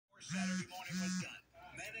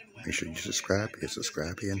Make sure you subscribe, hit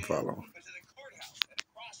subscribe here, and follow.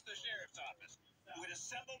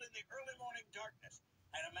 Assembled in the early morning darkness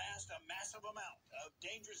and amassed a massive amount of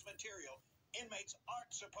dangerous material inmates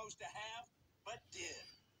aren't supposed to have, but did.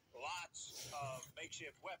 Lots of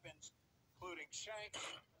makeshift weapons, including shanks,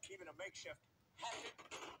 even a makeshift hatchet,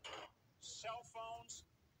 cell phones,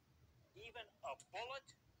 even a bullet,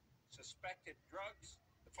 suspected drugs.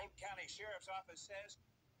 The Fulton County Sheriff's Office says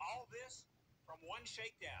all this from one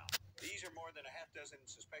shakedown. These are more than a half dozen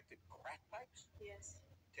suspected crack pipes? Yes.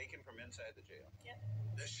 Taken from inside the jail. Yep.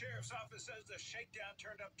 The sheriff's office says the shakedown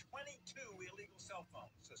turned up 22 illegal cell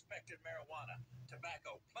phones, suspected marijuana,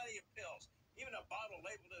 tobacco, plenty of pills, even a bottle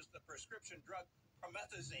labeled as the prescription drug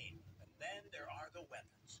promethazine. And then there are the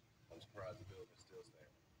weapons. I'm surprised the building's still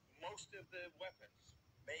standing. Most of the weapons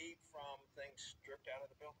made from things stripped out of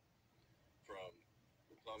the building. From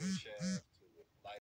the plumbing shaft